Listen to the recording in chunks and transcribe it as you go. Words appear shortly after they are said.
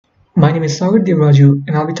My name is Sagar Devraju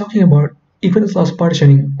and I'll be talking about equivalence loss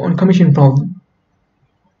partitioning on commission problem.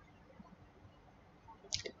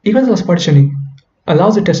 Equivalence loss partitioning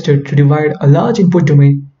allows the tester to divide a large input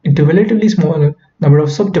domain into a relatively smaller number of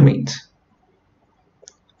subdomains.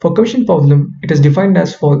 For commission problem, it is defined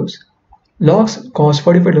as follows. Logs cost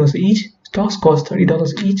 $45 each, stocks cost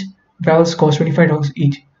 $30 each, barrels cost $25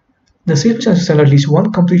 each. The sales can sell at least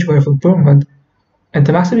one complete rifle per month, and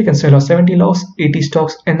the maximum we can sell are 70 logs, 80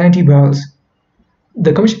 stocks, and 90 barrels.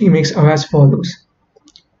 The commission he makes are as follows.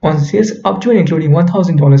 On sales up to and including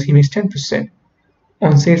 $1,000, he makes 10%.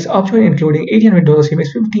 On sales up to and including $1,800, he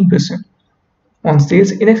makes 15%. On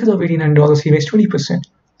sales in excess of $1,800, he makes 20%.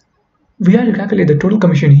 We have to calculate the total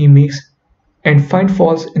commission he makes and find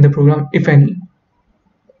faults in the program, if any.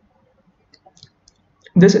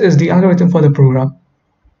 This is the algorithm for the program.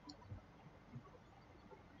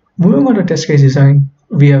 Moving on to test case design,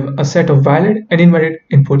 we have a set of valid and invalid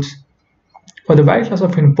inputs. For the valid class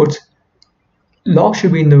of inputs, logs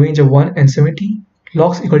should be in the range of 1 and 70,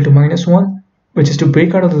 logs equal to -1, which is to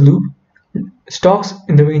break out of the loop, stocks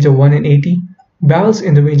in the range of 1 and 80, barrels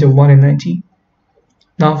in the range of 1 and 90.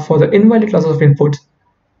 Now for the invalid classes of inputs,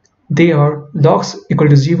 they are logs equal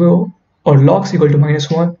to 0, or logs equal to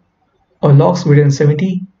 -1, or logs greater than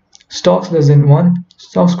 70, stocks less than 1,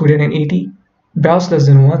 stocks greater than 80, barrels less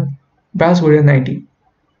than 1, barrels greater than 90.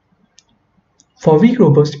 For weak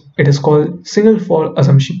robust, it is called single fault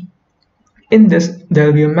assumption. In this, there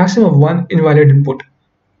will be a maximum of one invalid input.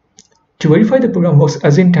 To verify the program works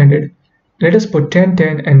as intended, let us put 10,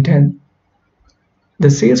 10, and 10. The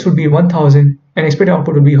sales would be 1000 and expected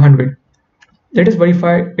output would be 100. Let us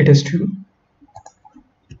verify it is true.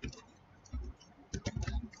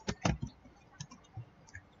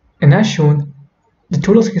 And as shown, the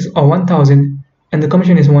total sales are 1000 and the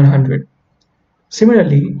commission is 100.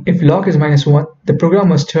 Similarly, if log is -1, the program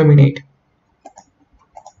must terminate.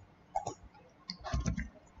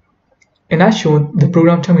 And as shown, the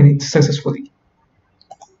program terminates successfully.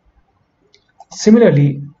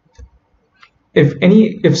 Similarly,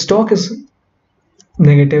 if stock is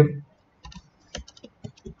negative,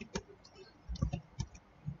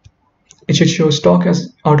 it should show stock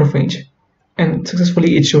as out of range, and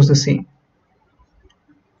successfully it shows the same.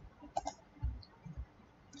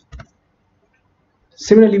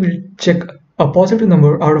 Similarly, we'll check a positive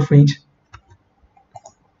number out of range.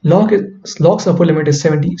 Log's upper limit is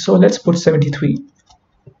 70, so let's put 73.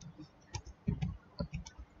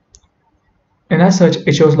 And as such,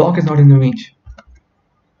 it shows log is not in the range.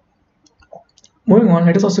 Moving on,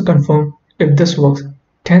 let us also confirm if this works.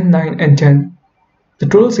 10, 9, and 10. The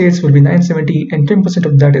total sales will be 970 and 10%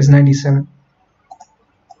 of that is 97.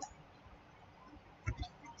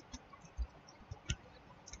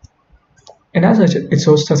 And as such, it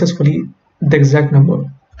shows successfully the exact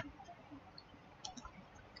number.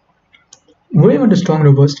 Moving on to strong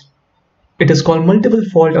robust, it is called multiple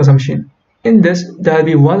fault assumption. In this, there will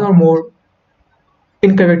be one or more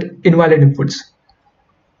incorrect invalid inputs.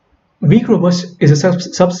 Weak robust is a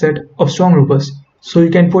subset of strong robust, so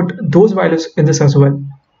you can put those values in this as well.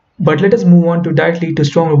 But let us move on to directly to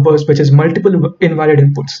strong robust, which is multiple invalid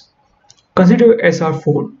inputs. Consider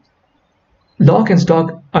SR4. Log and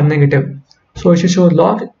stock are negative, so it should show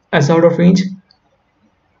log as out of range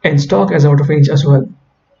and stock as out of range as well.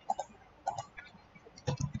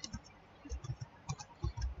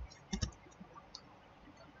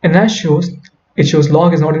 And as shows, it shows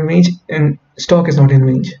log is not in range and stock is not in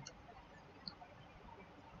range.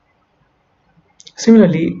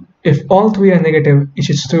 Similarly, if all three are negative, it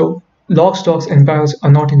should show log, stocks, and barrels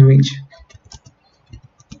are not in range.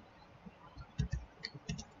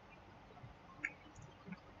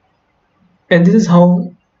 And this is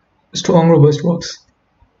how strong robust works.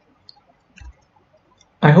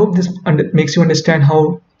 I hope this makes you understand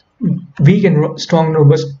how weak and strong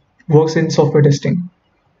robust works in software testing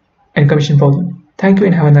and commission problem. Thank you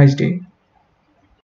and have a nice day.